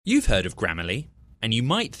You've heard of Grammarly, and you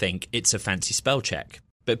might think it's a fancy spell check,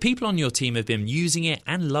 but people on your team have been using it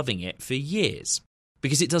and loving it for years,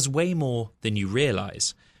 because it does way more than you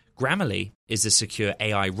realise. Grammarly is a secure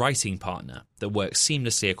AI writing partner that works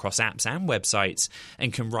seamlessly across apps and websites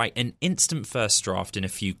and can write an instant first draft in a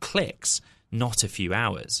few clicks, not a few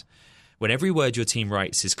hours. When every word your team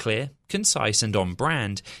writes is clear, concise and on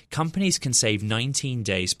brand, companies can save 19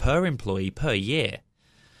 days per employee per year.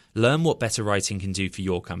 Learn what better writing can do for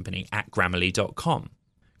your company at Grammarly.com.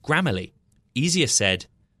 Grammarly. Easier said,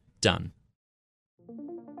 done.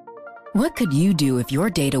 What could you do if your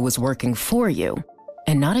data was working for you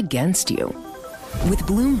and not against you? With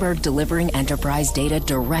Bloomberg delivering enterprise data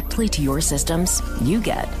directly to your systems, you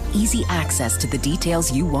get easy access to the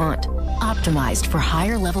details you want, optimized for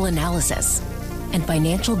higher-level analysis, and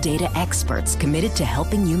financial data experts committed to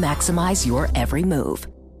helping you maximize your every move.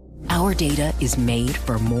 Our data is made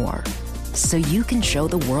for more, so you can show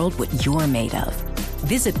the world what you're made of.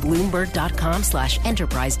 Visit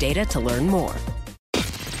Bloomberg.com/enterprise data to learn more.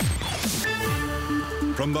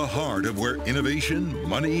 From the heart of where innovation,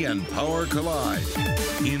 money, and power collide,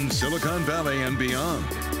 in Silicon Valley and beyond,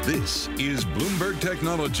 this is Bloomberg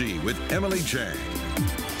Technology with Emily Chang.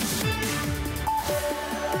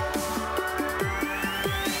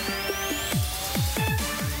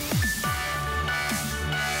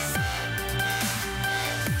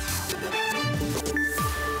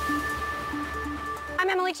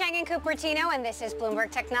 Chang and Cupertino, and this is Bloomberg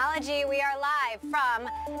Technology. We are live from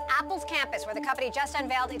Apple's campus, where the company just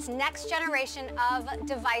unveiled its next generation of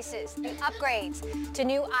devices, the upgrades to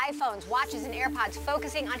new iPhones, watches, and AirPods,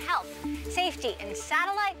 focusing on health, safety, and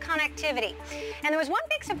satellite connectivity. And there was one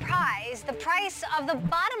big surprise: the price of the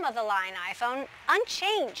bottom-of-the-line iPhone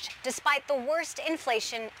unchanged, despite the worst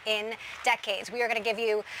inflation in decades. We are going to give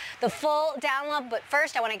you the full download, but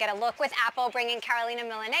first I want to get a look with Apple, bringing Carolina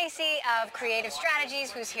Milanesi of Creative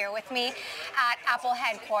Strategies, who's here with me at Apple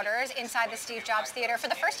headquarters inside the Steve Jobs Theater for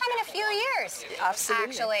the first time in a few years. Absolutely.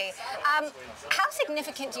 Actually. How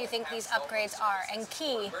significant do you think these upgrades are? And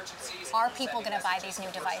key, are people going to buy these new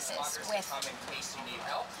devices with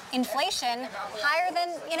inflation higher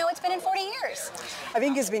than, it's been in 40 years? I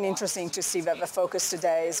think it's been interesting to see that the focus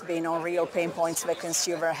today has been on real pain points that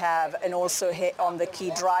consumers have, and also hit on the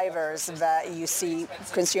key drivers that you see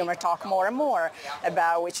consumer talk more and more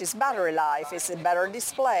about, which is battery life, is a better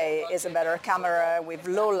display, is a better camera with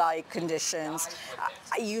low light conditions.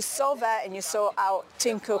 You saw that, and you saw how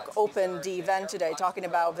Tim Cook opened the event today, talking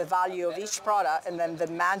about the value of each product and then the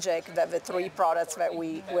magic that the three products that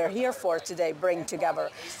we're here for today bring together.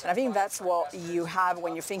 And I think that's what you have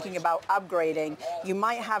when you're thinking about upgrading. You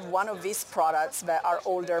might have one of these products that are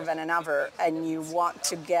older than another, and you want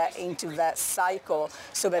to get into that cycle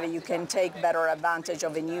so that you can take better advantage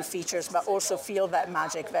of the new features, but also feel that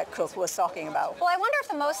magic that Cook was talking about. Well, I wonder if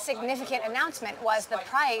the most significant announcement was the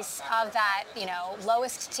price of that,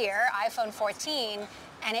 lowest tier, iPhone 14,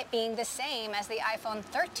 and it being the same as the iPhone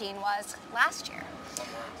 13 was last year.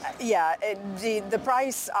 Yeah, the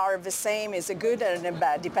price are the same. Is a good and a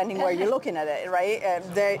bad, depending where you're looking at it, right?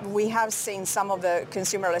 We have seen some of the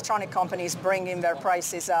consumer electronic companies bringing their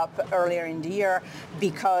prices up earlier in the year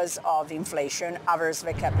because of inflation. Others,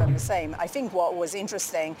 they kept them the same. I think what was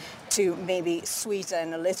interesting to maybe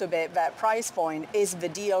sweeten a little bit that price point is the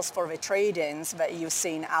deals for the trade-ins that you've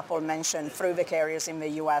seen Apple mention through the carriers in the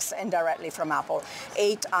US and directly from Apple.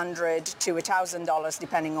 $800 to $1,000,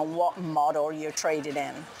 depending on what model you're traded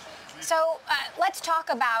in. So let's talk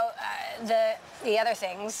about the other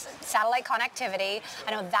things, satellite connectivity.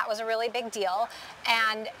 I know that was a really big deal.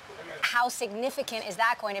 And how significant is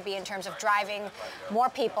that going to be in terms of driving more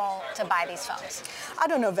people to buy these phones? I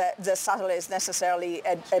don't know that the satellite is necessarily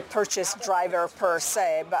a purchase driver per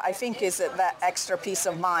se, but I think it's that extra peace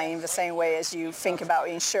of mind, the same way as you think about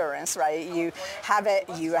insurance, right? You have it,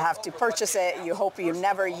 you have to purchase it, you hope you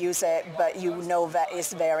never use it, but you know that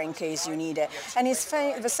it's there in case you need it. And it's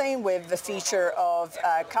the same with the feature of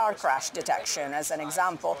car crash detection, as an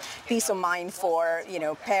example. Peace of mind for,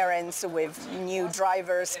 parents with new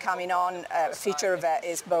drivers coming on, a feature that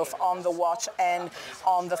is both on the watch and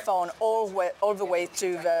on the phone, all the way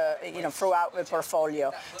to the, throughout the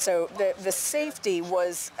portfolio. So the safety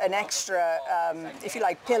was an extra, if you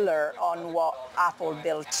like, pillar on what Apple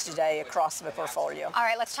built today across the portfolio. All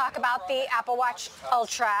right, let's talk about the Apple Watch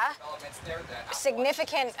Ultra.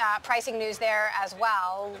 Significant pricing news there as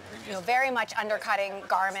well. Very much undercutting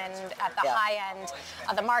Garmin at the high end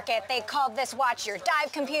of the market. They called this watch your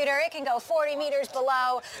dive computer. It can go 40 meters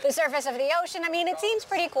below the surface surface of the ocean. I mean, it seems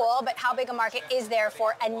pretty cool, but how big a market is there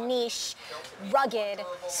for a niche, rugged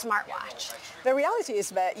smartwatch? The reality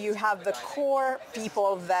is that you have the core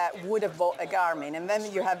people that would have bought a Garmin, and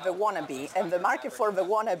then you have the wannabe, and the market for the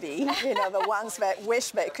wannabe, the ones that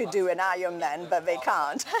wish they could do an Ironman, but they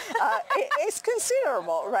can't, it's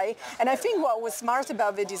considerable, right? And I think what was smart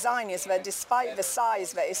about the design is that despite the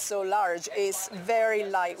size that is so large, it's very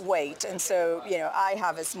lightweight. And so, I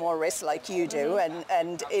have a small wrist like you do,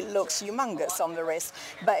 and it looks humongous on the wrist,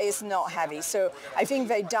 but it's not heavy. So I think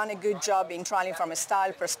they've done a good job in trying from a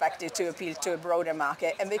style perspective to appeal to a broader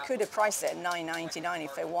market, and they could have priced it at $9.99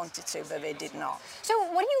 if they wanted to, but they did not. So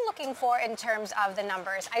what are you looking for in terms of the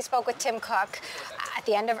numbers? I spoke with Tim Cook at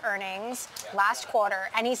the end of earnings last quarter,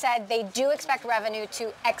 and he said they do expect revenue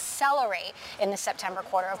to accelerate in the September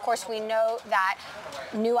quarter. Of course, we know that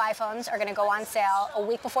new iPhones are going to go on sale a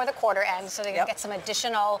week before the quarter ends, so they're going to get some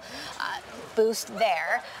additional boost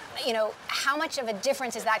there. How much of a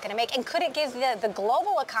difference is that going to make? And could it give the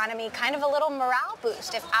global economy kind of a little morale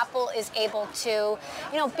boost if Apple is able to,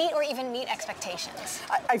 beat or even meet expectations?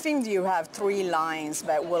 I think you have three lines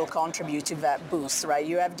that will contribute to that boost, right?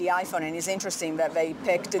 You have the iPhone, and it's interesting that they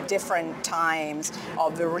picked different times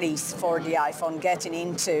of the release for the iPhone, getting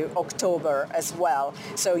into October as well.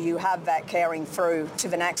 So you have that carrying through to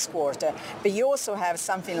the next quarter. But you also have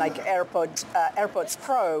something like AirPods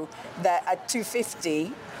Pro that at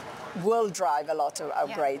 $250 will drive a lot of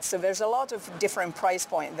upgrades. Yeah. So there's a lot of different price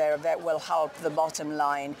point there that will help the bottom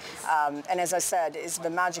line. And as I said, it's the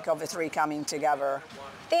magic of the three coming together.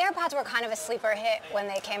 The AirPods were kind of a sleeper hit when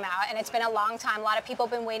they came out, and it's been a long time. A lot of people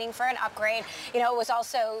have been waiting for an upgrade. It was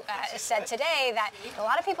also said today that a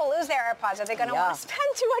lot of people lose their AirPods. Are they going to want to spend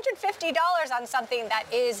 $250 on something that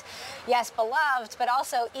is, yes, beloved, but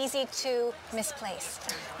also easy to misplace?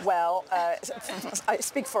 Well, I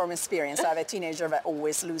speak from experience. I have a teenager that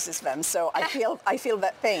always loses them, so I feel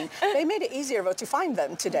that pain. They made it easier though to find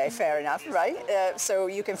them today. Fair enough, right? So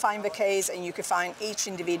you can find the case, and you can find each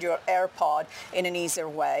individual AirPod in an easier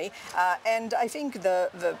way. And I think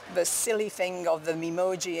the silly thing of the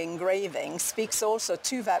Memoji engraving speaks also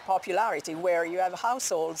to that popularity, where you have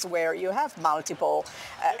households where you have multiple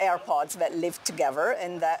AirPods that live together,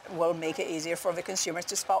 and that will make it easier for the consumer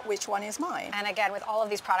to spot which one is mine. And again, with all of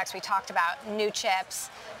these products we talked about, new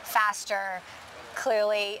chips, faster,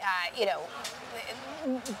 clearly,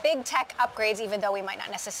 big tech upgrades, even though we might not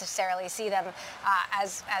necessarily see them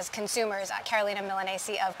as consumers. Carolina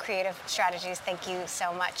Milanesi of Creative Strategies, thank you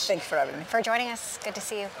so much. Thank you for having me. For joining us. Good to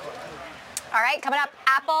see you. All right, coming up,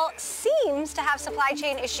 Apple seems to have supply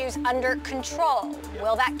chain issues under control.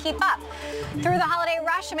 Will that keep up? Through the holiday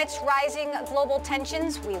rush amidst rising global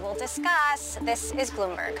tensions, we will discuss. This is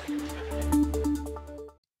Bloomberg.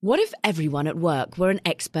 What if everyone at work were an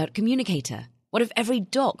expert communicator? What if every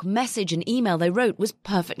doc, message and email they wrote was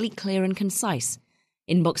perfectly clear and concise?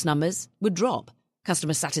 Inbox numbers would drop,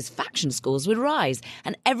 customer satisfaction scores would rise,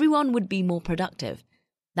 and everyone would be more productive.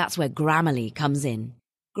 That's where Grammarly comes in.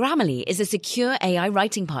 Grammarly is a secure AI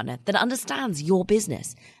writing partner that understands your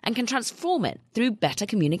business and can transform it through better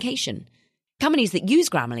communication. Companies that use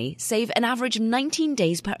Grammarly save an average of 19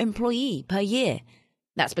 days per employee per year.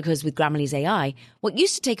 That's because with Grammarly's AI, what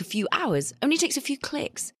used to take a few hours only takes a few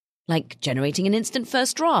clicks. Like generating an instant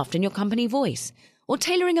first draft in your company voice, or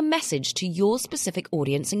tailoring a message to your specific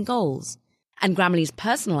audience and goals. And Grammarly's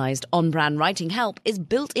personalized on-brand writing help is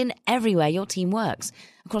built in everywhere your team works,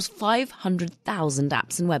 across 500,000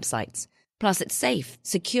 apps and websites. Plus, it's safe,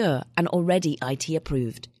 secure, and already IT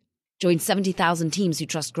approved. Join 70,000 teams who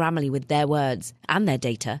trust Grammarly with their words and their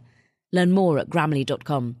data. Learn more at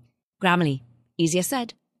Grammarly.com. Grammarly. Easier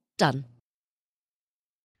said, done.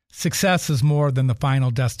 Success is more than the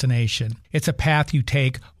final destination. It's a path you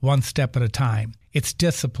take one step at a time. It's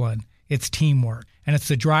discipline, it's teamwork, and it's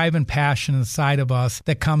the drive and passion inside of us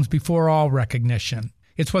that comes before all recognition.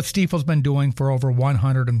 It's what Stifel's been doing for over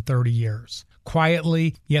 130 years.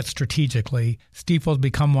 Quietly, yet strategically, Stifel's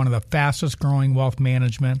become one of the fastest growing wealth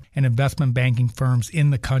management and investment banking firms in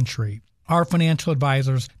the country. Our financial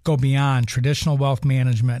advisors go beyond traditional wealth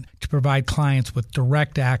management to provide clients with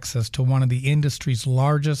direct access to one of the industry's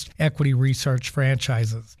largest equity research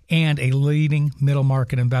franchises and a leading middle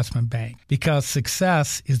market investment bank, because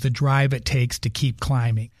success is the drive it takes to keep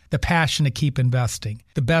climbing, the passion to keep investing,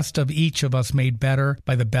 the best of each of us made better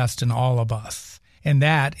by the best in all of us. And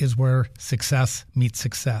that is where success meets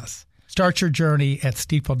success. Start your journey at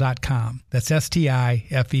Stifel.com. That's Stifel.com.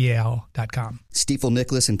 Stifel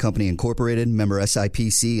Nicholas and Company Incorporated, member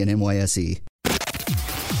SIPC and NYSE.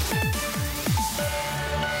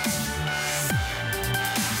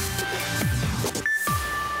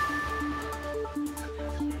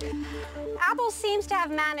 seems to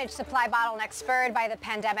have managed supply bottlenecks spurred by the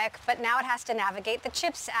pandemic, but now it has to navigate the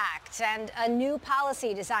CHIPS Act and a new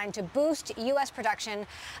policy designed to boost U.S. production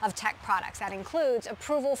of tech products. That includes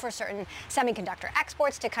approval for certain semiconductor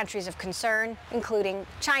exports to countries of concern, including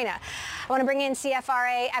China. I want to bring in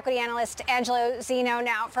CFRA equity analyst Angelo Zeno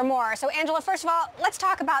now for more. So, Angelo, first of all, let's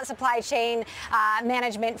talk about supply chain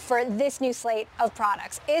management for this new slate of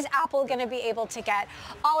products. Is Apple going to be able to get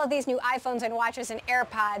all of these new iPhones and watches and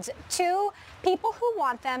AirPods to people who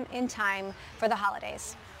want them in time for the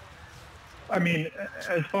holidays? I mean,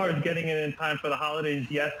 as far as getting it in time for the holidays,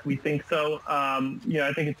 yes, we think so.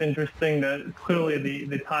 I think it's interesting that clearly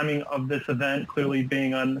the timing of this event clearly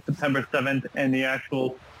being on September 7th and the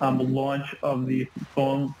actual launch of the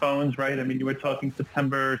phones, right? I mean, you were talking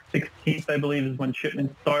September 16th, I believe, is when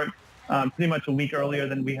shipments start, pretty much a week earlier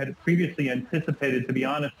than we had previously anticipated, to be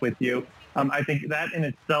honest with you. I think that in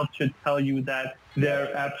itself should tell you that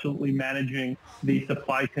they're absolutely managing the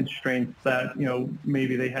supply constraints that,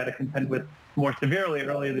 maybe they had to contend with more severely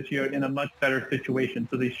earlier this year in a much better situation.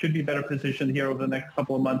 So they should be better positioned here over the next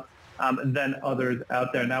couple of months than others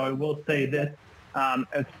out there. Now, I will say this,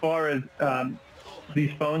 as far as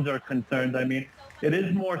these phones are concerned, I mean, it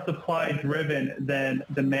is more supply-driven than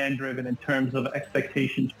demand-driven in terms of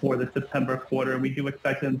expectations for the September quarter. We do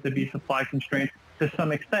expect them to be supply constrained to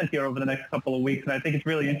some extent here over the next couple of weeks. And I think it's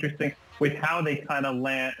really interesting with how they kind of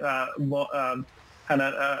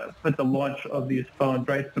put the launch of these phones,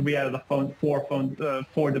 right? 3 out of the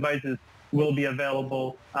 4 devices will be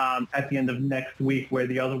available at the end of next week, where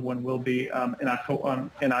the other one will be in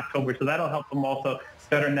October. So that'll help them also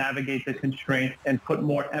better navigate the constraints and put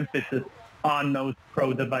more emphasis on those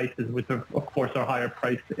Pro devices, which of course are higher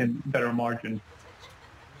priced and better margins.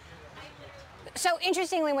 So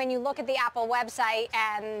interestingly, when you look at the Apple website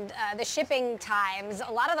and the shipping times,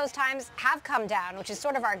 a lot of those times have come down, which is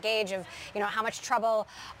sort of our gauge of, how much trouble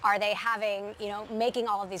are they having, making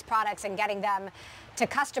all of these products and getting them to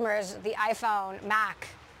customers, the iPhone, Mac,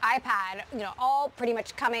 iPad, all pretty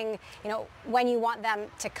much coming, when you want them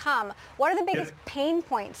to come. What are the biggest pain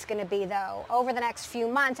points going to be, though, over the next few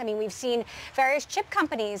months? I mean, we've seen various chip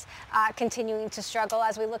companies continuing to struggle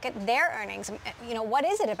as we look at their earnings. What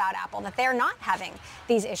is it about Apple that they're not having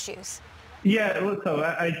these issues? Yeah, so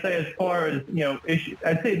I'd say as far as, issues,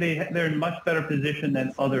 I'd say they're in much better position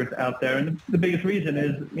than others out there. And the biggest reason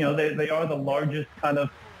is, they are the largest kind of,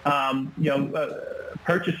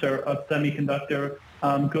 purchaser of semiconductor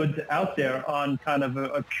goods out there on kind of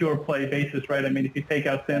a pure play basis, right? I mean, if you take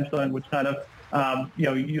out Samsung, which kind of,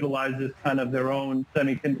 utilizes kind of their own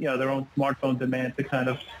their own smartphone demand to kind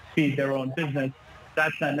of feed their own business,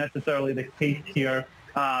 that's not necessarily the case here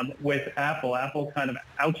with Apple. Apple kind of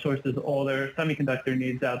outsources all their semiconductor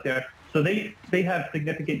needs out there. So they have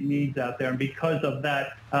significant needs out there. And because of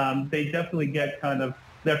that, they definitely get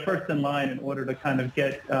they're first in line in order to kind of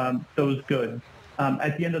get those goods.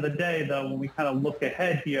 At the end of the day, though, when we kind of look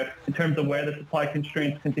ahead here in terms of where the supply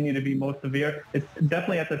constraints continue to be most severe, it's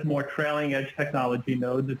definitely at the more trailing edge technology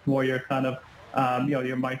nodes. It's more your kind of,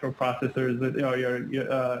 your microprocessors,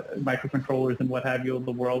 your microcontrollers and what have you of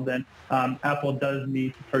the world. And Apple does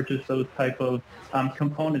need to purchase those type of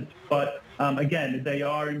components. But again, they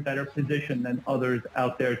are in better position than others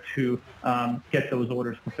out there to get those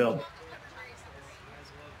orders fulfilled.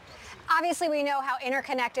 Obviously, we know how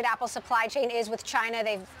interconnected Apple's supply chain is with China.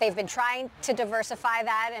 They've been trying to diversify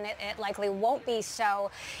that, and it likely won't be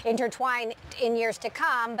so intertwined in years to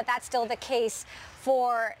come, but that's still the case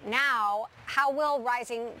for now. How will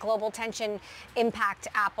rising global tension impact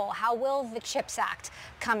Apple? How will the CHIPS Act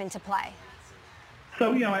come into play?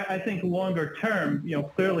 So, I think longer term,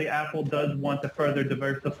 clearly Apple does want to further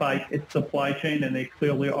diversify its supply chain, and they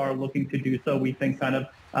clearly are looking to do so. We think kind of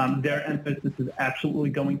their emphasis is absolutely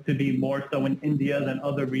going to be more so in India than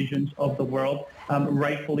other regions of the world,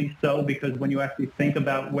 rightfully so, because when you actually think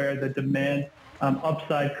about where the demand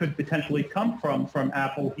upside could potentially come from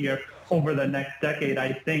Apple here over the next decade,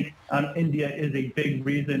 I think India is a big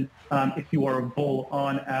reason if you are a bull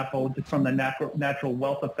on Apple, just from the natural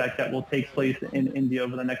wealth effect that will take place in India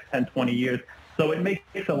over the next 10, 20 years. So it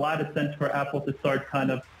makes a lot of sense for Apple to start kind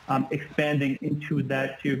of expanding into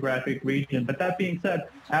that geographic region. But that being said,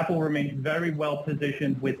 Apple remains very well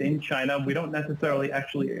positioned within China. We don't necessarily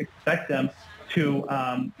actually expect them to,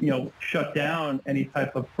 shut down any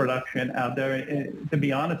type of production out there. To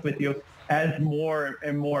be honest with you, as more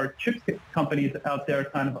and more chip companies out there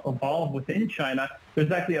kind of evolve within China, there's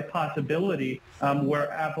actually a possibility where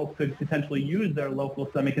Apple could potentially use their local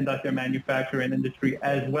semiconductor manufacturing industry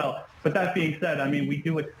as well. But that being said, I mean, we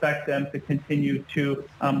do expect them to continue to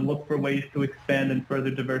look for ways to expand and further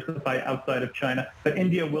diversify outside of China. But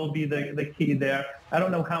India will be the key there. I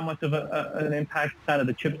don't know how much of an impact kind of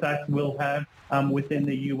the CHIPS Act will have within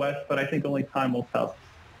the U.S., but I think only time will tell.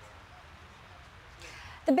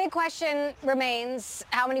 The big question remains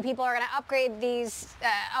how many people are going to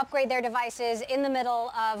upgrade their devices in the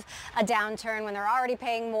middle of a downturn when they're already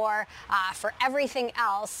paying more for everything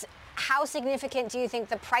else. How significant do you think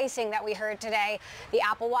the pricing that we heard today, the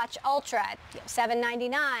Apple Watch Ultra at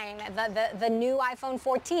 $799, the new iPhone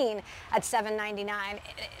 14 at $799,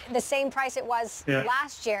 the same price it was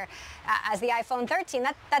last year as the iPhone 13,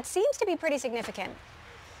 that seems to be pretty significant.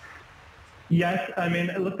 Yes, I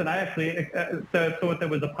mean, listen, I actually thought there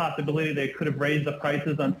was a possibility they could have raised the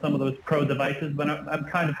prices on some of those Pro devices, but I'm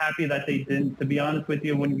kind of happy that they didn't, to be honest with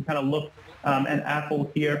you. When we kind of look at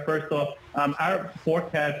Apple here, first off, our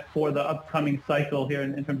forecast for the upcoming cycle here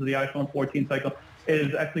in terms of the iPhone 14 cycle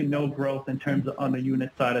is actually no growth in terms of on the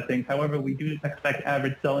unit side of things. However, we do expect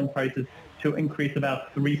average selling prices to increase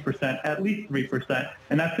about 3%, at least 3%,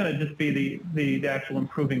 and that's going to just be the actual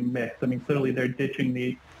improving mix. I mean, clearly they're ditching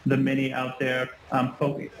the Mini out there,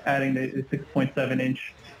 adding the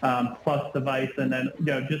 6.7-inch plus device, and then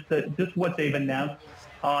just what they've announced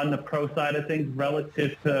on the Pro side of things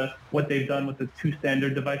relative to what they've done with the two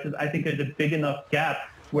standard devices. I think there's a big enough gap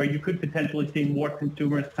where you could potentially see more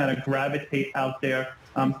consumers kind of gravitate out there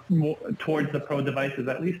more towards the Pro devices,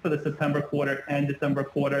 at least for the September quarter and December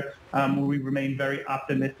quarter. We remain very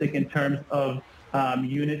optimistic in terms of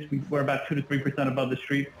units. We're about 2 to 3% above the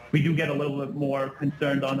street. We do get a little bit more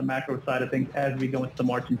concerned on the macro side of things as we go into the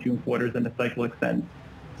March and June quarters and the cycle extends.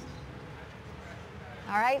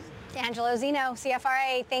 All right, Angelo Zeno,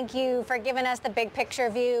 CFRA, thank you for giving us the big picture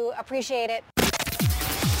view. Appreciate it.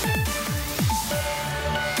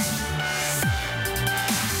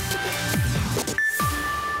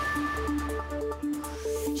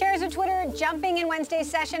 Shares of Twitter jumping in Wednesday's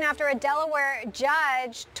session after a Delaware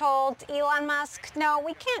judge told Elon Musk, no,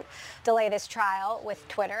 we can't delay this trial with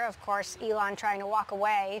Twitter. Of course, Elon trying to walk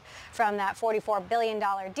away from that $44 billion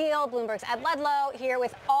deal. Bloomberg's Ed Ludlow here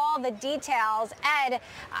with all the details. Ed,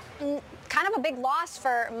 kind of a big loss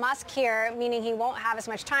for Musk here, meaning he won't have as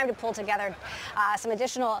much time to pull together some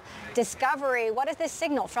additional discovery. What does this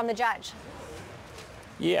signal from the judge?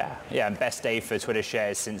 Yeah, best day for Twitter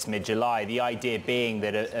shares since mid-July. The idea being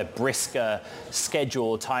that a brisker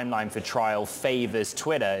schedule timeline for trial favors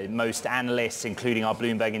Twitter. Most analysts, including our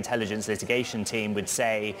Bloomberg Intelligence litigation team, would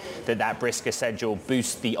say that brisker schedule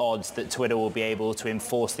boosts the odds that Twitter will be able to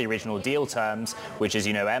enforce the original deal terms, which, as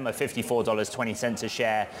you know, Emma, $54.20 a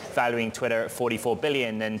share, valuing Twitter at $44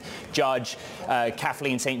 billion. And Judge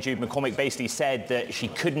Kathleen St. Jude McCormick basically said that she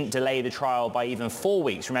couldn't delay the trial by even 4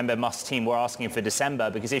 weeks. Remember, Musk's team were asking for December,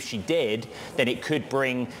 because if she did, then it could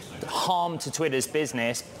bring harm to Twitter's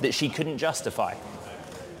business that she couldn't justify.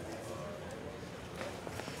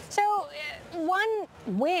 So one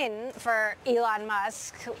win for Elon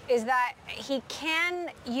Musk is that he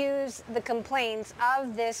can use the complaints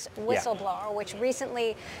of this whistleblower, which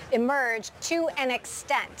recently emerged, to an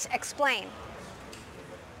extent. Explain.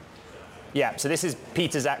 Yeah, so this is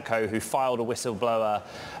Peter Zatko, who filed a whistleblower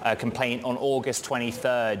complaint on August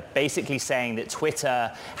 23rd, basically saying that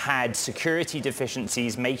Twitter had security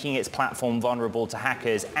deficiencies, making its platform vulnerable to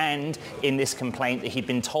hackers, and in this complaint that he'd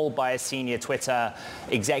been told by a senior Twitter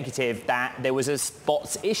executive that there was a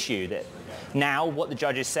bots issue. That now what the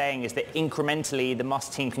judge is saying is that incrementally the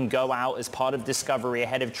Musk team can go out as part of discovery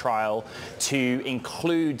ahead of trial to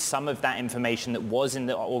include some of that information that was in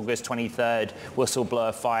the August 23rd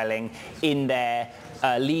whistleblower filing in their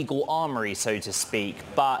legal armory, so to speak.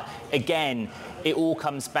 But again, it all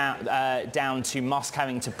comes back down to Musk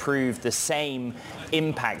having to prove the same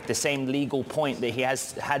impact, the same legal point that he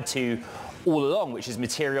has had to all along, which is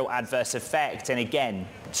material adverse effect. And again,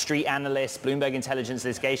 street analysts, Bloomberg Intelligence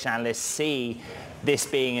litigation analysts see this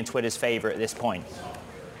being in Twitter's favor at this point.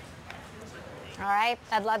 All right,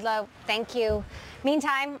 Ed Ludlow, thank you.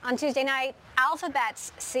 Meantime, on Tuesday night,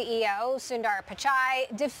 Alphabet's CEO, Sundar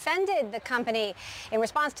Pichai, defended the company in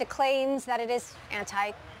response to claims that it is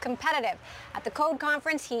anti-competitive. At the Code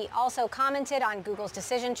Conference, he also commented on Google's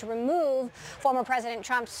decision to remove former President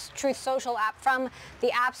Trump's Truth Social app from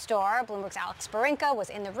the App Store. Bloomberg's Alex Barinka was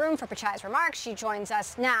in the room for Pichai's remarks. She joins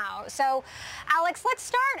us now. So, Alex, let's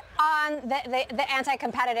start on the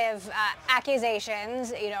anti-competitive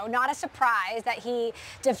accusations. You know, not a surprise that he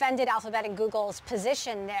defended Alphabet and Google's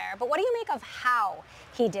position there. But what do you make of how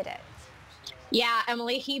he did it? Yeah,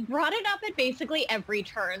 Emily, he brought it up at basically every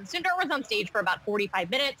turn. Sundar was on stage for about 45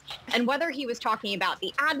 minutes, and whether he was talking about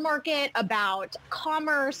the ad market, about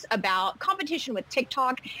commerce, about competition with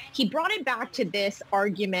TikTok, he brought it back to this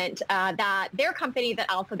argument that their company, that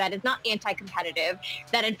Alphabet, is not anti-competitive,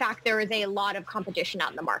 that in fact there is a lot of competition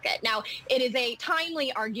out in the market. Now, it is a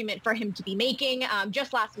timely argument for him to be making.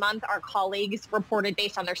 Just last month, our colleagues reported,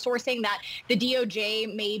 based on their sourcing, that the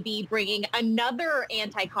DOJ may be bringing another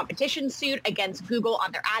anti-competition suit against Google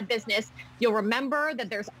on their ad business. You'll remember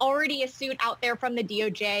that there's already a suit out there from the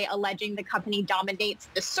DOJ alleging the company dominates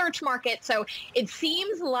the search market. So it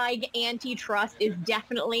seems like antitrust is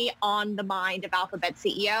definitely on the mind of Alphabet's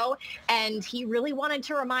CEO. And he really wanted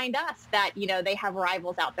to remind us that, they have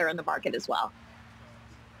rivals out there in the market as well.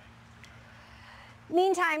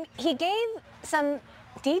 Meantime, he gave some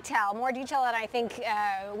more detail than I think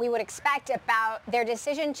we would expect about their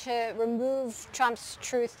decision to remove Trump's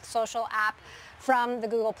Truth Social app from the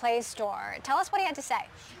Google Play Store. Tell us what he had to say.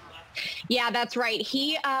 Yeah, that's right.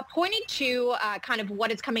 He pointed to kind of what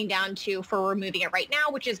it's coming down to for removing it right now,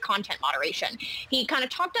 which is content moderation. He kind of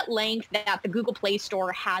talked at length that the Google Play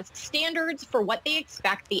Store has standards for what they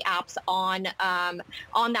expect the apps on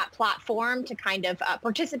that platform to kind of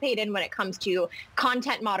participate in when it comes to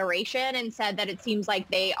content moderation, and said that it seems like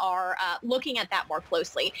they are looking at that more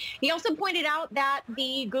closely. He also pointed out that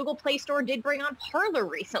the Google Play Store did bring on Parler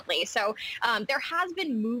recently. So there has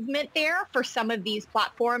been movement there for some of these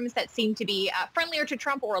platforms that seem to be friendlier to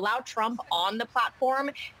Trump or allow Trump on the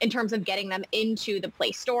platform in terms of getting them into the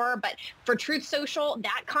Play Store. But for Truth Social,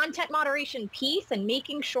 that content moderation piece and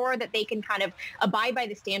making sure that they can kind of abide by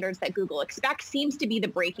the standards that Google expects seems to be the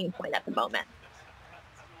breaking point at the moment.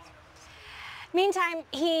 Meantime,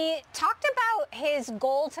 he talked about his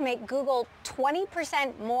goal to make Google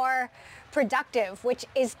 20% more productive, which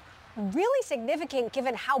is really significant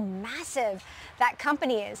given how massive that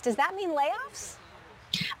company is. Does that mean layoffs?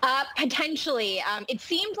 Potentially. It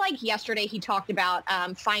seemed like yesterday he talked about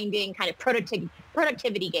finding kind of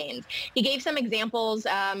productivity gains. He gave some examples,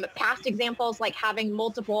 past examples, like having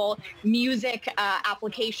multiple music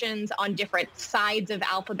applications on different sides of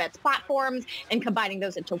Alphabet's platforms and combining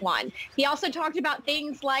those into one. He also talked about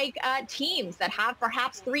things like teams that have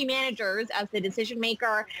perhaps 3 managers as the decision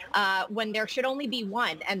maker when there should only be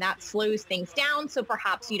one, and that slows things down. So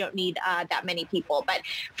perhaps you don't need that many people. But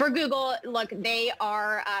for Google, look, they are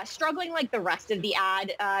struggling like the rest of the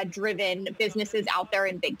ad-driven businesses out there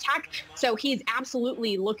in big tech. So he's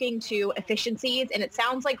absolutely looking to efficiencies. And it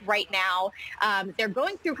sounds like right now they're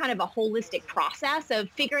going through kind of a holistic process of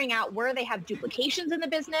figuring out where they have duplications in the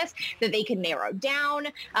business that they can narrow down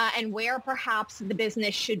and where perhaps the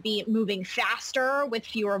business should be moving faster with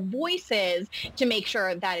fewer voices to make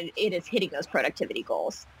sure that it is hitting those productivity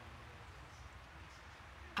goals.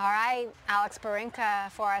 All right, Alex Barinka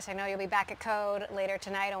for us. I know you'll be back at Code later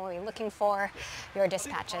tonight, and we'll be looking for your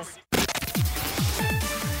dispatches.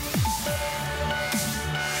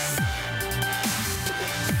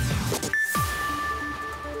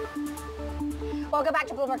 Welcome back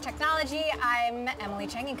to Bloomberg Technology. I'm Emily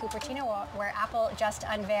Cheng in Cupertino, where Apple just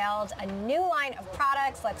unveiled a new line of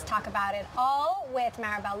products. Let's talk about it all with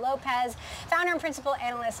Maribel Lopez, founder and principal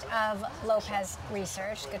analyst of Lopez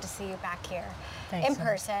Research. Good to see you back here. Thanks, in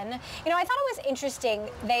person. I thought it was interesting.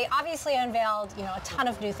 They obviously unveiled, a ton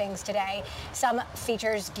of new things today. Some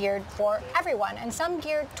features geared for everyone, and some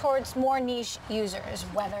geared towards more niche users,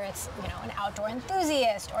 whether it's, an outdoor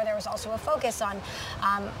enthusiast, or there was also a focus on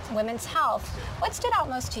women's health. What stood out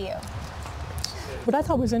most to you? What I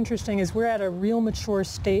thought was interesting is we're at a real mature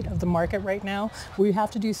state of the market right now. We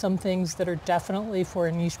have to do some things that are definitely for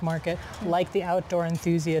a niche market, like the outdoor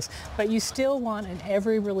enthusiast, but you still want in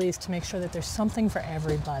every release to make sure that there's something for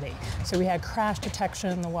everybody. So we had crash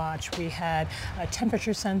detection in the watch, we had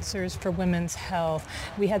temperature sensors for women's health,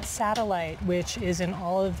 we had satellite, which is in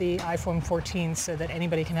all of the iPhone 14 so that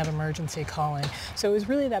anybody can have emergency calling. So it was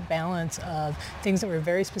really that balance of things that were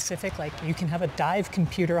very specific, like you can have a dive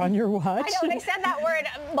computer on your watch. I know, they said that word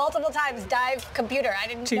multiple times, dive computer. I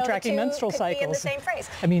didn't know tracking the two menstrual could cycles. be in the same phrase.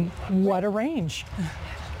 I mean, what a range.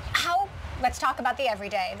 Let's talk about the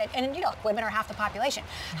everyday. And women are half the population.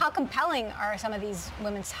 How compelling are some of these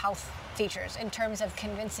women's health features in terms of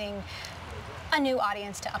convincing a new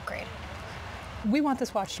audience to upgrade? we want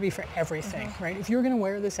this watch to be for everything, right? If you're going to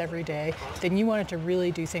wear this every day, then you want it to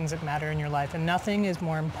really do things that matter in your life. And nothing is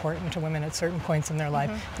more important to women at certain points in their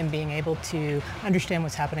life than being able to understand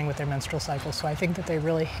what's happening with their menstrual cycle. So I think that they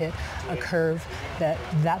really hit a curve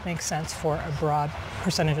that makes sense for a broad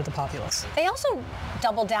percentage of the populace. They also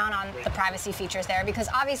double down on the privacy features there, because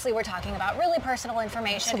obviously we're talking about really personal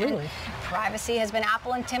information. Absolutely. And privacy has been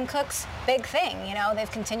Apple and Tim Cook's big thing. You know,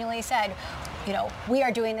 they've continually said, you know, we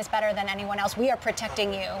are doing this better than anyone else. We are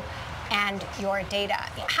protecting you and your data.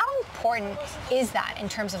 How important is that in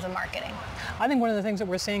terms of the marketing? I think one of the things that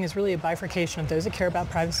we're seeing is really a bifurcation of those that care about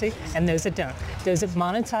privacy and those that don't. Those that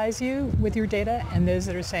monetize you with your data and those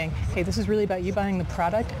that are saying, hey, this is really about you buying the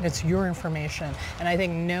product and it's your information. And I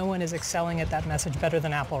think no one is excelling at that message better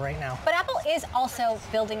than Apple right now. But Apple is also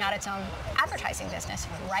building out its own advertising business,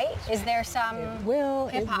 right? Is there some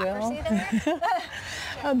hypocrisy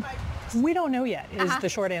there? We don't know yet is the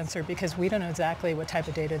short answer, because we don't know exactly what type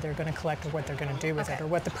of data they're going to collect or what they're going to do with it or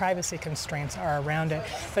what the privacy constraints are around it.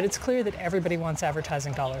 But it's clear that everybody wants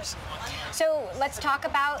advertising dollars. So let's talk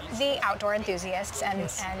about the outdoor enthusiasts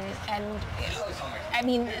and I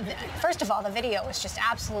mean, first of all, the video was just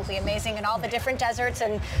absolutely amazing, and all the different deserts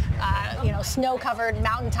and snow-covered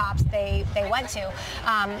mountaintops they went to.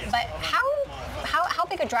 But how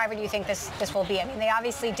big a driver do you think this will be? I mean, they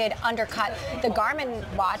obviously did undercut the Garmin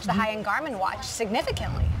watch, the high-end Garmin watch,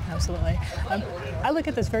 significantly. Absolutely. I look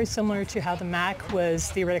at this very similar to how the Mac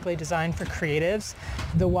was theoretically designed for creatives.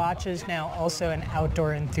 The watch is now also an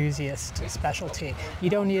outdoor enthusiast specialty. You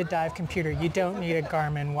don't need a dive computer. You don't need a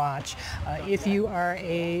Garmin watch. If you are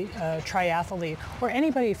a triathlete or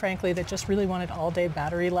anybody, frankly, that just really wanted all-day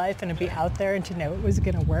battery life and to be out there and to know it was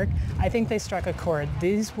going to work, I think they struck a chord.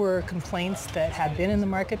 These were complaints that had been in the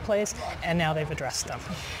marketplace, and now they've addressed them.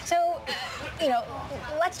 So,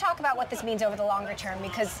 let's talk about what this means over the longer term,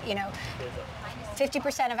 because,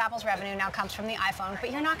 50% of Apple's revenue now comes from the iPhone,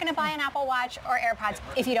 but you're not going to buy an Apple Watch or AirPods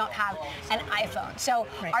if you don't have an iPhone. So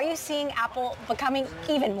Are you seeing Apple becoming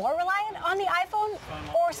even more reliant on the iPhone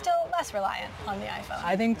or still less reliant on the iPhone?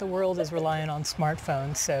 I think the world is reliant on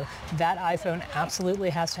smartphones, so that iPhone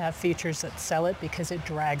absolutely has to have features that sell it, because it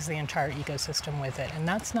drags the entire ecosystem with it, and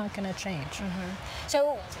that's not going to change.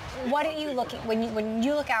 So what are you looking, when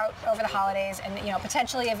you look out over the holidays and,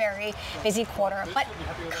 potentially a very busy quarter, but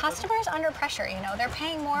customers under pressure, they're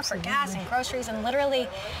paying more for gas and groceries and literally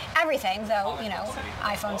everything, though,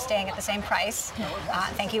 iPhone's staying at the same price.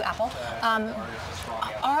 Thank you, Apple.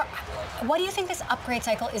 What do you think this upgrade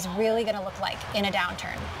cycle is really going to look like in a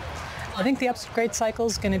downturn? I think the upgrade cycle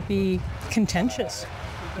is going to be contentious.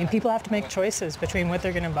 And people have to make choices between what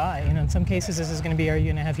they're going to buy. In some cases, this is going to be, are you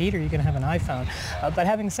going to have heat or are you going to have an iPhone? But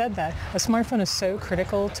having said that, a smartphone is so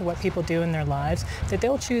critical to what people do in their lives that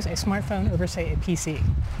they'll choose a smartphone over, say, a PC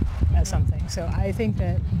as something. So I think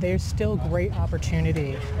that there's still great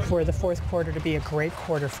opportunity for the fourth quarter to be a great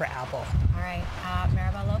quarter for Apple. All right.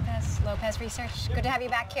 Maribel Lopez Research, good to have you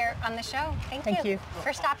back here on the show. Thank you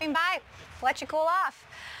for stopping by. Let you cool off.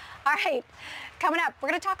 All right, coming up, we're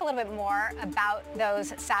going to talk a little bit more about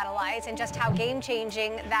those satellites and just how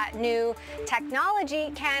game-changing that new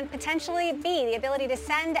technology can potentially be, the ability to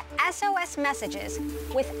send SOS messages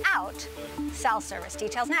without cell service.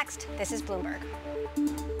 Details next. This is Bloomberg.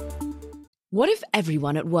 What if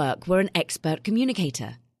everyone at work were an expert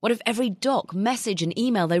communicator? What if every doc, message and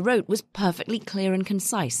email they wrote was perfectly clear and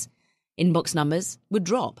concise? Inbox numbers would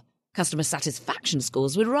drop. Customer satisfaction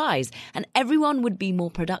scores would rise, and everyone would be more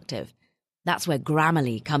productive. That's where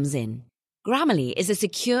Grammarly comes in. Grammarly is a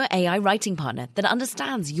secure AI writing partner that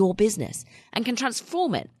understands your business and can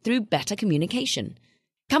transform it through better communication.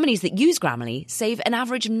 Companies that use Grammarly save an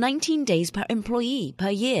average of 19 days per employee per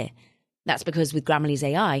year. That's because with Grammarly's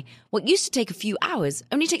AI, what used to take a few hours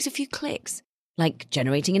only takes a few clicks, like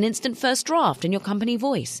generating an instant first draft in your company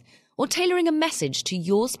voice or tailoring a message to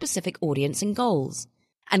your specific audience and goals.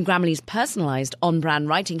 And Grammarly's personalized on-brand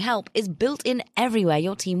writing help is built in everywhere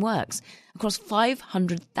your team works, across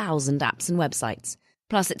 500,000 apps and websites.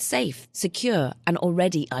 Plus, it's safe, secure, and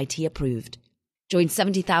already IT approved. Join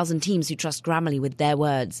 70,000 teams who trust Grammarly with their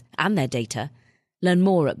words and their data. Learn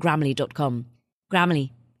more at Grammarly.com.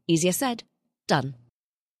 Grammarly. Easier said, done.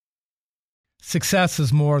 Success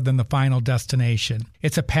is more than the final destination.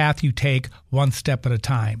 It's a path you take one step at a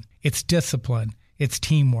time. It's discipline. It's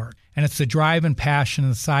teamwork. And it's the drive and passion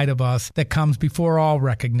inside of us that comes before all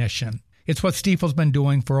recognition. It's what Stifel's been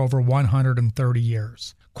doing for over 130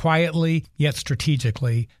 years. Quietly, yet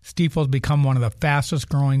strategically, Stifel's become one of the fastest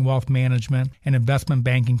growing wealth management and investment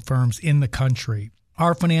banking firms in the country.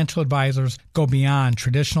 Our financial advisors go beyond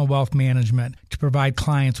traditional wealth management to provide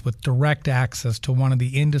clients with direct access to one of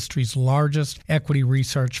the industry's largest equity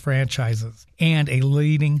research franchises and a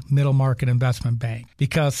leading middle market investment bank,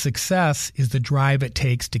 because success is the drive it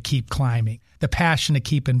takes to keep climbing, the passion to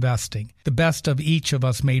keep investing, the best of each of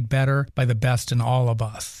us made better by the best in all of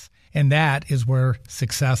us. And that is where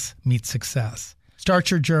success meets success.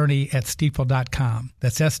 Start your journey at Stifel.com.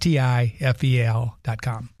 That's STIFEL.com.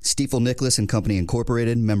 Stifel Nicholas and Company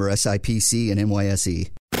Incorporated, member SIPC and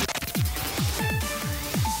NYSE.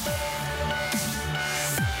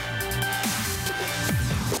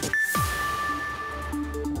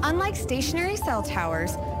 Unlike stationary cell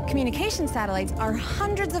towers, communication satellites are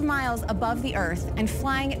hundreds of miles above the Earth and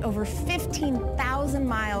flying at over 15,000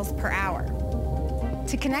 miles per hour.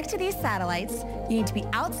 To connect to these satellites, you need to be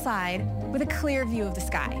outside with a clear view of the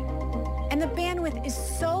sky. And the bandwidth is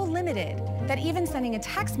so limited that even sending a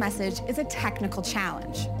text message is a technical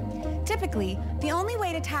challenge. Typically, the only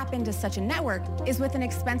way to tap into such a network is with an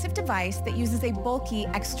expensive device that uses a bulky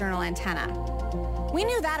external antenna. We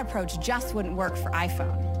knew that approach just wouldn't work for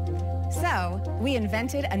iPhone. So we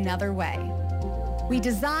invented another way. We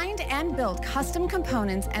designed and built custom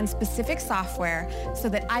components and specific software so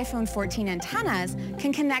that iPhone 14 antennas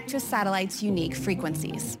can connect to a satellite's unique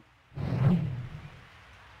frequencies.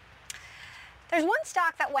 There's one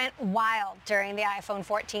stock that went wild during the iPhone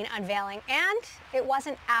 14 unveiling, and it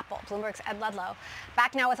wasn't Apple. Bloomberg's Ed Ludlow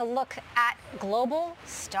back now with a look at Global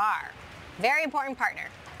Star. Very important partner.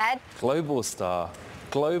 Ed? Global Star.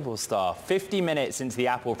 50 minutes into the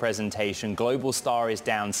Apple presentation, Global Star is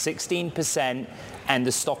down 16% and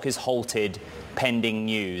the stock is halted pending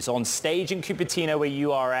news. On stage in Cupertino where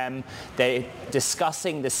URM, they're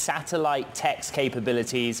discussing the satellite text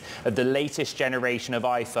capabilities of the latest generation of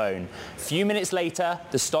iPhone. A few minutes later,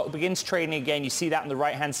 the stock begins trading again. You see that on the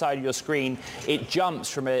right-hand side of your screen. It jumps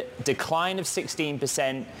from a decline of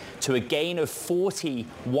 16% to a gain of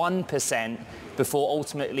 41%. Before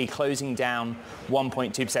ultimately closing down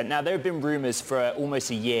 1.2%. Now, there have been rumors for almost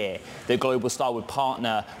a year that Global Star would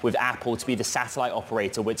partner with Apple to be the satellite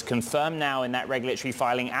operator, which is confirmed now in that regulatory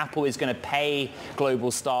filing. Apple is going to pay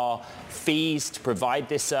Global Star fees to provide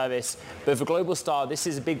this service. But for Global Star, this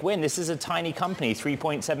is a big win. This is a tiny company,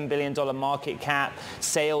 $3.7 billion market cap,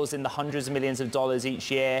 sales in the hundreds of millions of dollars each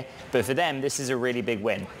year. But for them, this is a really big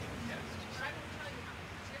win.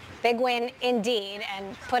 Big win indeed,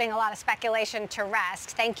 and putting a lot of speculation to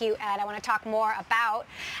rest. Thank you, Ed. I want to talk more about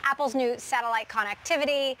Apple's new satellite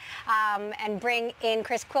connectivity and bring in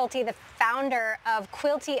Chris Quilty, the founder of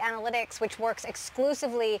Quilty Analytics, which works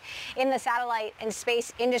exclusively in the satellite and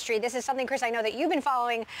space industry. This is something, Chris, I know that you've been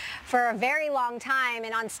following for a very long time.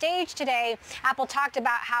 And on stage today, Apple talked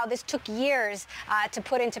about how this took years to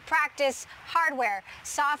put into practice: hardware,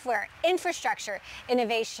 software, infrastructure,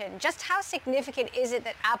 innovation. Just how significant is it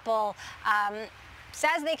that Apple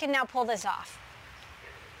says they can now pull this off?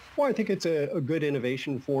 Well, I think it's a good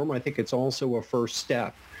innovation form. I think it's also a first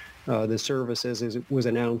step. The service, as it was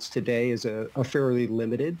announced today, is a fairly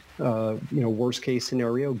limited, worst case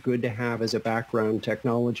scenario, good to have as a background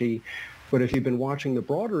technology. But if you've been watching the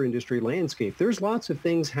broader industry landscape, there's lots of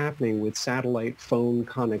things happening with satellite phone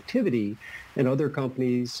connectivity, and other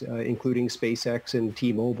companies, including SpaceX and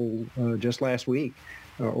T-Mobile, just last week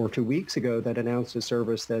or 2 weeks ago, that announced a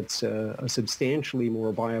service that's a substantially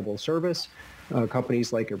more viable service.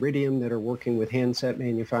 Companies like Iridium that are working with handset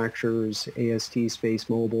manufacturers, AST, Space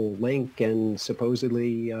Mobile, Link, and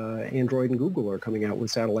supposedly Android and Google are coming out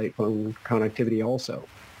with satellite phone connectivity also.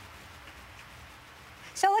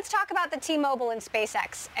 So let's talk about the T-Mobile and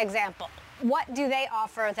SpaceX example. What do they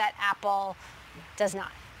offer that Apple does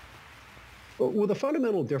not? Well, the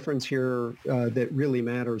fundamental difference here that really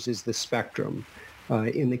matters is the spectrum.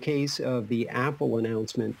 In the case of the Apple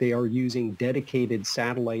announcement, they are using dedicated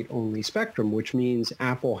satellite-only spectrum, which means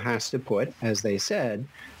Apple has to put, as they said,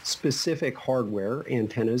 specific hardware,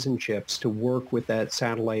 antennas and chips to work with that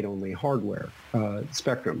satellite-only hardware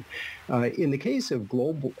spectrum. In the case of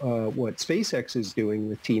what SpaceX is doing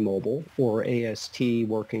with T-Mobile or AST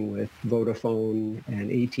working with Vodafone and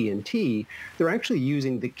AT&T, they're actually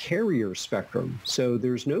using the carrier spectrum. So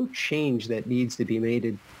there's no change that needs to be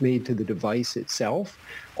made to the device itself.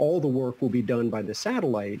 All the work will be done by the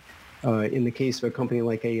satellite. In the case of a company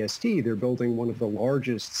like AST, they're building one of the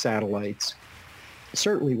largest satellites,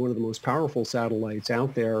 certainly one of the most powerful satellites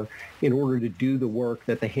out there, in order to do the work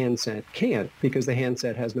that the handset can't, because the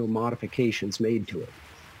handset has no modifications made to it.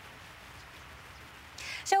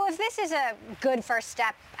 So if this is a good first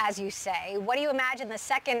step, as you say, what do you imagine the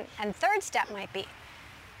second and third step might be?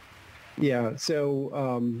 Yeah,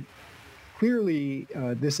 so clearly,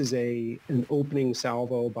 this is an opening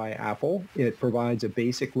salvo by Apple. It provides a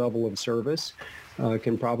basic level of service,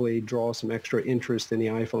 can probably draw some extra interest in the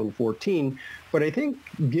iPhone 14. But I think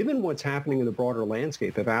given what's happening in the broader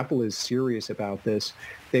landscape, if Apple is serious about this,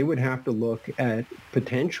 they would have to look at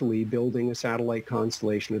potentially building a satellite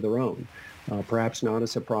constellation of their own. Perhaps not a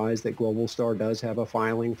surprise that Globalstar does have a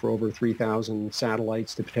filing for over 3,000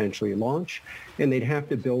 satellites to potentially launch, and they'd have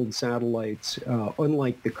to build satellites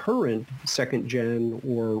unlike the current second-gen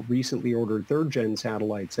or recently ordered third-gen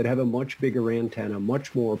satellites that have a much bigger antenna,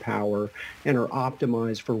 much more power, and are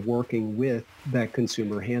optimized for working with that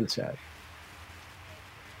consumer handset.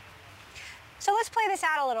 So let's play this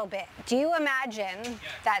out a little bit. Do you imagine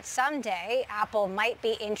that someday Apple might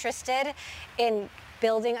be interested in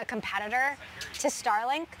building a competitor to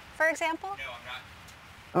Starlink, for example?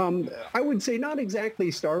 I would say not exactly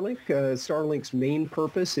Starlink. Starlink's main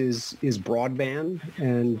purpose is broadband,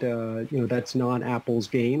 and that's not Apple's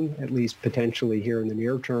game, at least potentially here in the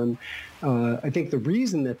near term. I think the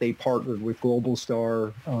reason that they partnered with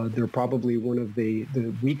Globalstar, they're probably one of the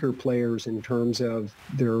weaker players in terms of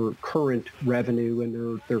their current revenue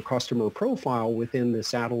and their customer profile within the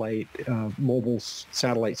satellite, mobile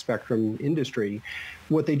satellite spectrum industry.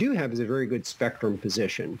 What they do have is a very good spectrum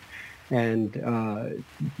position. And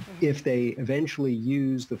if they eventually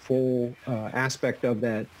use the full aspect of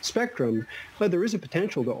that spectrum, there is a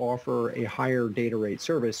potential to offer a higher data rate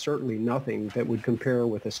service, certainly nothing that would compare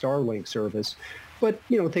with a Starlink service. But,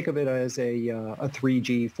 think of it as a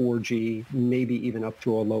 3G, 4G, maybe even up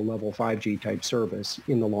to a low-level 5G type service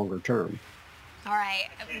in the longer term. All right.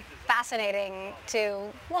 Fascinating to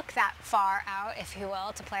look that far out, if you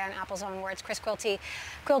will, to play on Apple's own words. Chris Quilty,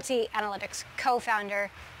 Quilty Analytics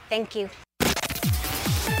co-founder. Thank you.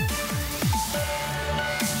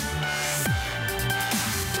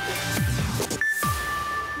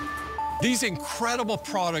 These incredible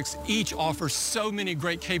products each offer so many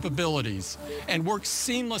great capabilities and work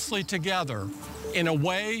seamlessly together in a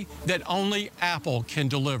way that only Apple can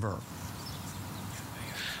deliver.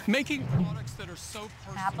 Making products that are so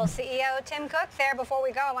personal. Apple CEO Tim Cook there. Before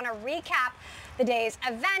we go, I want to recap the day's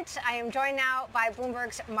event. I am joined now by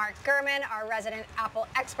Bloomberg's Mark Gurman, our resident Apple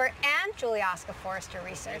expert, and Julie Oscar, Forrester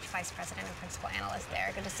Research Vice President and Principal Analyst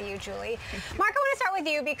there. Good to see you, Julie. Mark, I want to start with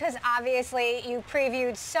you because obviously you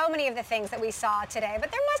previewed so many of the things that we saw today,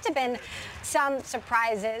 but there must have been some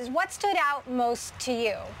surprises. What stood out most to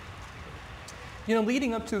you?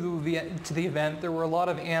 Leading up to the event, there were a lot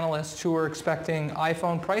of analysts who were expecting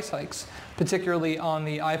iPhone price hikes, particularly on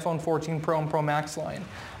the iPhone 14 Pro and Pro Max line.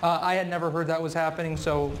 I had never heard that was happening,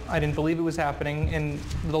 so I didn't believe it was happening, and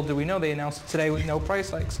little do we know, they announced it today with no price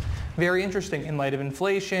hikes. Very interesting in light of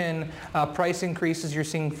inflation, price increases you're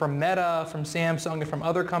seeing from Meta, from Samsung, and from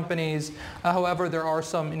other companies. However, there are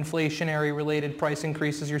some inflationary related price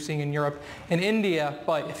increases you're seeing in Europe and India,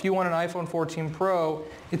 but if you want an iPhone 14 Pro,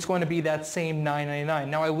 it's going to be that same $999.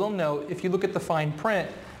 Now, I will note, if you look at the fine print,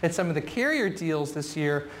 that some of the carrier deals this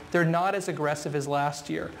year, they're not as aggressive as last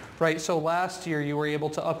year, right? So last year you were able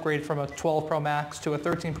to upgrade from a 12 Pro Max to a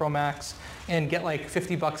 13 Pro Max and get like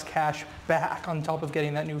 $50 cash back on top of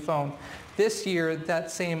getting that new phone. This year, that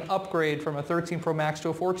same upgrade from a 13 Pro Max to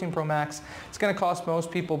a 14 Pro Max, it's going to cost most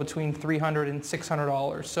people between $300 and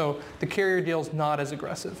 $600. So the carrier deal's not as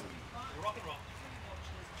aggressive.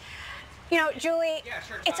 Julie,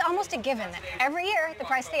 it's almost a given that every year the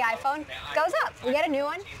price of the iPhone goes up. We get a new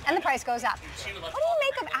one, and the price goes up. What do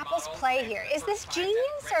you make of Apple's play here? Is this genius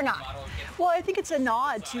or not? Well, I think it's a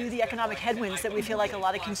nod to the economic headwinds that we feel like a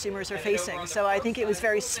lot of consumers are facing. So I think it was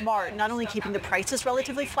very smart, not only keeping the prices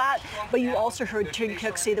relatively flat, but you also heard Tim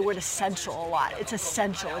Cook say the word essential a lot. It's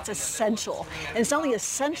essential. It's essential. And it's not only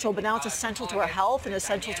essential, but now it's essential to our health and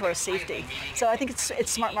essential to our safety. So I think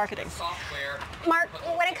it's smart marketing. Mark,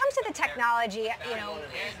 when it comes to the technology,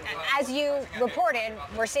 as you reported,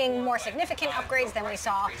 we're seeing more significant upgrades than we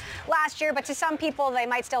saw last year. But to some people, they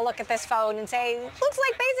might still look at this phone and say, looks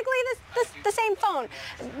like basically the same phone.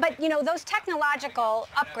 But, those technological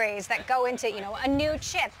upgrades that go into, a new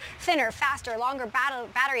chip, thinner, faster, longer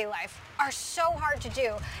battery life are so hard to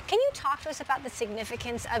do. Can you talk to us about the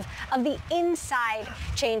significance of the inside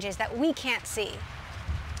changes that we can't see?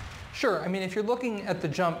 Sure. I mean, if you're looking at the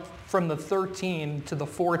jump from the 13 to the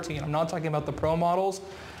 14, I'm not talking about the Pro models,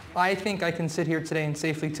 I think I can sit here today and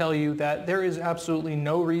safely tell you that there is absolutely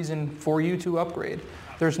no reason for you to upgrade.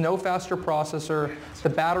 There's no faster processor. The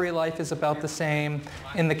battery life is about the same.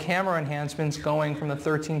 And the camera enhancements going from the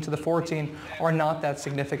 13 to the 14 are not that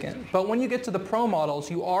significant. But when you get to the Pro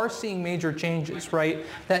models, you are seeing major changes, right?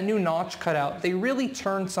 That new notch cutout, they really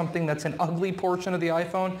turned something that's an ugly portion of the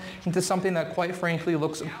iPhone into something that quite frankly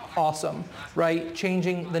looks awesome, right?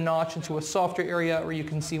 Changing the notch into a softer area where you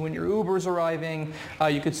can see when your Uber's arriving,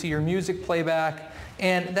 you could see your music playback.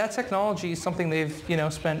 And that technology is something they've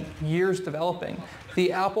spent years developing.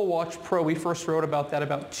 The Apple Watch Pro, we first wrote about that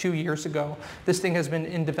about 2 years ago. This thing has been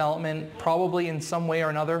in development probably in some way or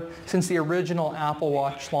another since the original Apple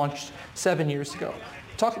Watch launched 7 years ago.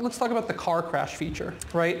 Let's talk about the car crash feature,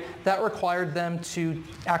 right? That required them to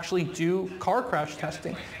actually do car crash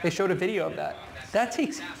testing. They showed a video of that. That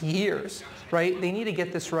takes years, right? They need to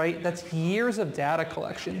get this right. That's years of data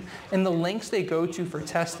collection. And the lengths they go to for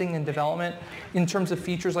testing and development in terms of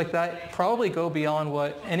features like that probably go beyond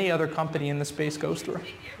what any other company in the space goes through.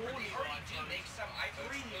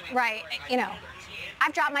 Right.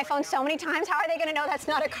 I've dropped my phone so many times. How are they going to know that's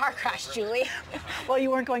not a car crash, Julie? Well, you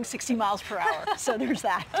weren't going 60 miles per hour, so there's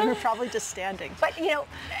that. You were probably just standing. But,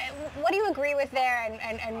 what do you agree with there,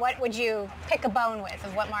 and what would you pick a bone with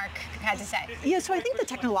of what Mark had to say? Yeah, so I think the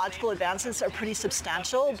technological advances are pretty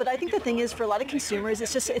substantial, but I think the thing is, for a lot of consumers,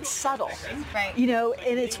 it's subtle. Right.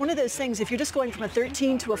 And it's one of those things, if you're just going from a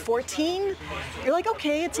 13 to a 14, you're like,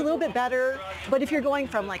 okay, it's a little bit better, but if you're going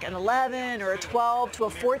from like an 11 or a 12 to a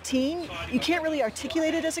 14, you can't really articulate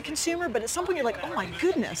it as a consumer, but at some point you're like, oh my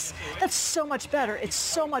goodness, that's so much better. It's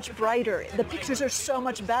so much brighter. The pictures are so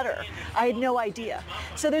much better. I had no idea.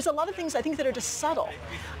 So there's a lot of things I think that are just subtle.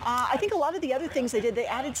 I think a lot of the other things they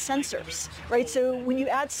added sensors, right? So when you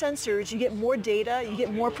add sensors, you get more data, you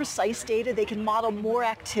get more precise data. They can model more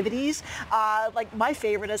activities. Like my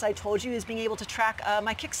favorite, as I told you, is being able to track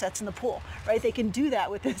my kick sets in the pool, right? They can do that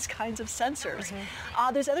with these kinds of sensors.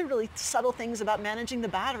 There's other really subtle things about managing the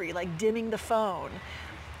battery, like dimming the phone.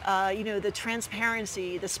 The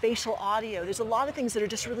transparency, the spatial audio. There's a lot of things that are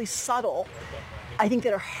just really subtle, I think,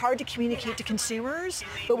 that are hard to communicate to consumers,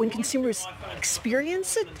 but when consumers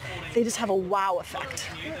experience it, they just have a wow effect.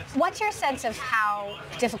 What's your sense of how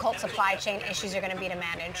difficult supply chain issues are going to be to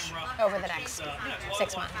manage over the next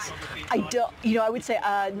 6 months? I would say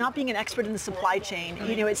not being an expert in the supply chain,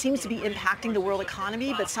 it seems to be impacting the world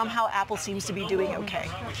economy, but somehow Apple seems to be doing okay.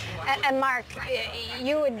 And Mark,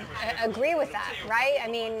 you would agree with that, right? I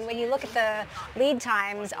mean, when you look at the lead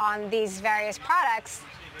times on these various products,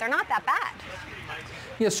 they're not that bad.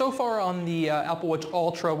 Yeah, so far on the Apple Watch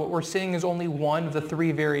Ultra, what we're seeing is only one of the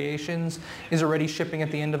 3 variations is already shipping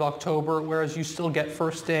at the end of October, whereas you still get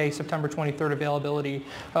first day, September 23rd availability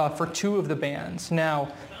for 2 of the bands.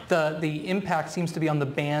 Now, the impact seems to be on the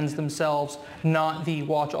bands themselves, not the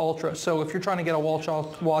Watch Ultra. So if you're trying to get a Watch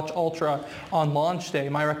Ultra on launch day,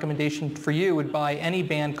 my recommendation for you would buy any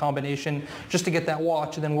band combination just to get that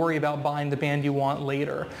watch and then worry about buying the band you want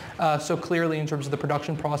later. So clearly in terms of the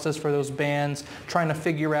production process for those bands, trying to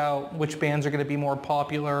figure out which bands are going to be more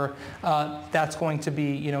popular, that's going to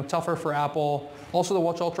be tougher for Apple. Also, the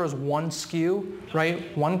Watch Ultra is one SKU,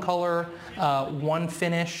 right? One color, one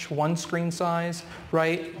finish, one screen size,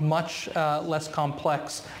 right? Much less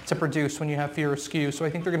complex to produce when you have fewer SKUs. So I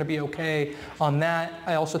think they're going to be okay on that.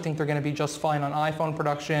 I also think they're going to be just fine on iPhone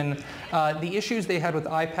production. The issues they had with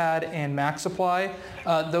iPad and Mac supply,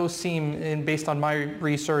 those seem, based on my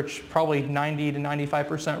research, probably 90 to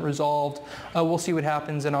 95% resolved. We'll see what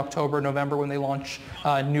happens in October, November when they launch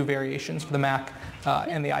new variations for the Mac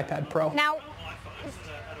and the iPad Pro. Now,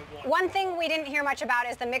 one thing we didn't hear much about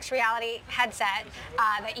is the mixed reality headset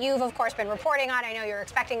that you've, of course, been reporting on. I know you're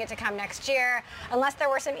expecting it to come next year. Unless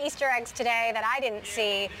there were some Easter eggs today that I didn't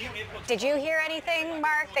see. Did you hear anything,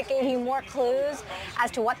 Mark, that gave you more clues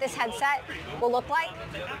as to what this headset will look like?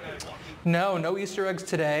 No Easter eggs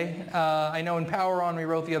today. I know in Power On we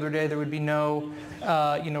wrote the other day there would be no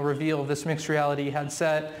reveal of this mixed reality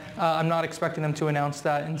headset. I'm not expecting them to announce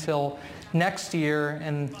that until next year,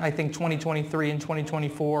 and I think 2023 and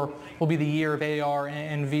 2024 will be the year of AR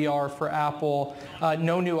and VR for Apple.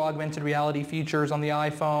 No new augmented reality features on the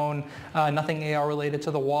iPhone, nothing AR related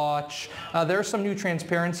to the watch. There are some new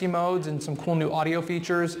transparency modes and some cool new audio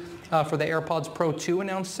features for the AirPods Pro 2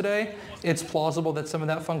 announced today. It's plausible that some of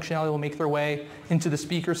that functionality will make their way into the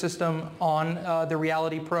speaker system on the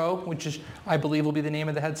Reality Pro, which is, I believe, will be the name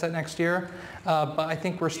of the headset next year. But I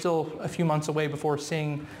think we're still a few months away before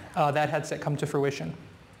seeing that headset come to fruition.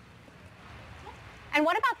 And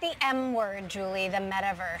what about the M word, Julie, the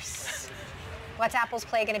metaverse? What's Apple's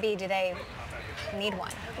play going to be? Do they need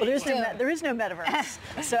one. Well, there is no metaverse,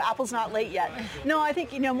 so Apple's not late yet. No, I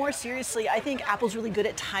think, more seriously, I think Apple's really good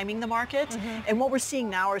at timing the market, and what we're seeing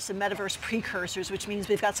now are some metaverse precursors, which means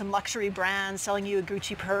we've got some luxury brands selling you a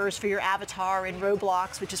Gucci purse for your avatar in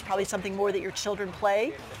Roblox, which is probably something more that your children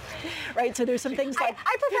play, right? So there's some things like...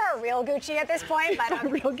 I prefer a real Gucci at this point, but... A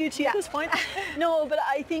real Gucci at this point? No, but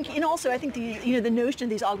I think, and also I think the notion of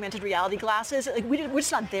these augmented reality glasses, like we're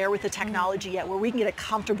just not there with the technology yet where we can get a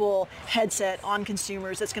comfortable headset on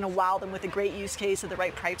consumers that's going to wow them with a great use case at the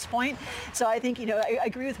right price point. So I think, I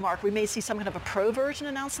agree with Mark. We may see some kind of a pro version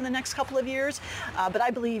announced in the next couple of years, but I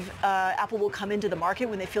believe Apple will come into the market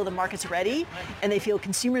when they feel the market's ready and they feel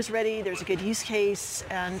consumers ready, there's a good use case,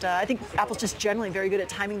 and I think Apple's just generally very good at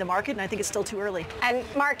timing the market, and I think it's still too early. And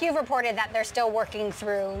Mark, you've reported that they're still working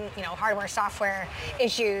through, hardware, software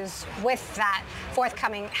issues with that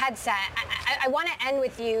forthcoming headset. I want to end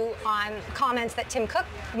with you on comments that Tim Cook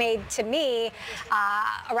made to me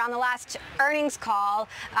around the last earnings call,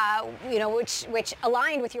 which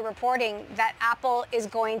aligned with your reporting that Apple is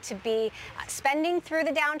going to be spending through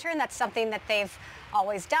the downturn. That's something that they've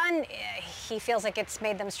always done. He feels like it's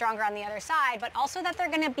made them stronger on the other side, but also that they're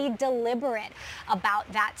going to be deliberate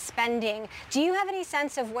about that spending. Do you have any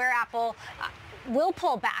sense of where Apple will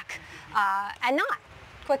pull back and not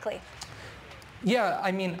quickly? Yeah,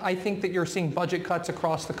 I think that you're seeing budget cuts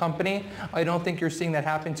across the company. I don't think you're seeing that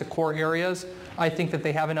happen to core areas. I think that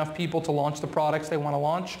they have enough people to launch the products they want to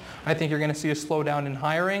launch. I think you're going to see a slowdown in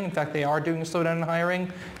hiring. In fact, they are doing a slowdown in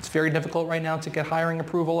hiring. It's very difficult right now to get hiring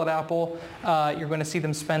approval at Apple. You're going to see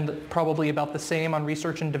them spend probably about the same on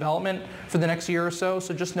research and development for the next year or so,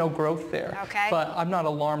 so just no growth there. Okay. But I'm not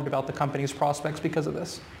alarmed about the company's prospects because of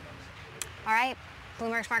this. All right.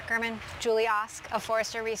 Bloomberg's Mark Gurman, Julie Osk of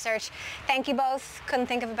Forrester Research. Thank you both. Couldn't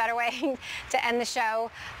think of a better way to end the show.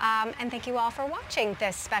 And thank you all for watching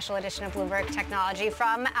this special edition of Bloomberg Technology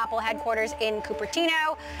from Apple headquarters in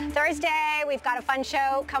Cupertino. Thursday, we've got a fun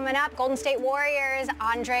show coming up. Golden State Warriors,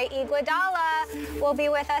 Andre Iguodala will be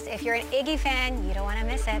with us. If you're an Iggy fan, you don't want to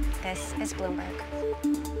miss it. This is Bloomberg.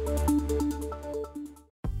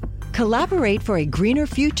 Collaborate for a greener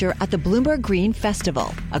future at the Bloomberg Green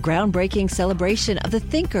Festival, a groundbreaking celebration of the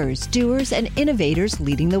thinkers, doers, and innovators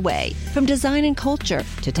leading the way. From design and culture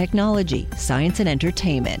to technology, science, and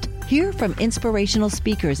entertainment. Hear from inspirational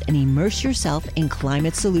speakers and immerse yourself in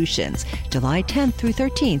climate solutions. July 10th through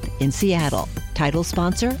 13th in Seattle. Title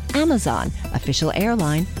sponsor, Amazon. Official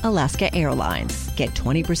airline, Alaska Airlines. Get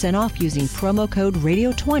 20% off using promo code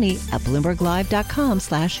radio20 at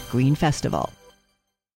BloombergLive.com/Green Festival.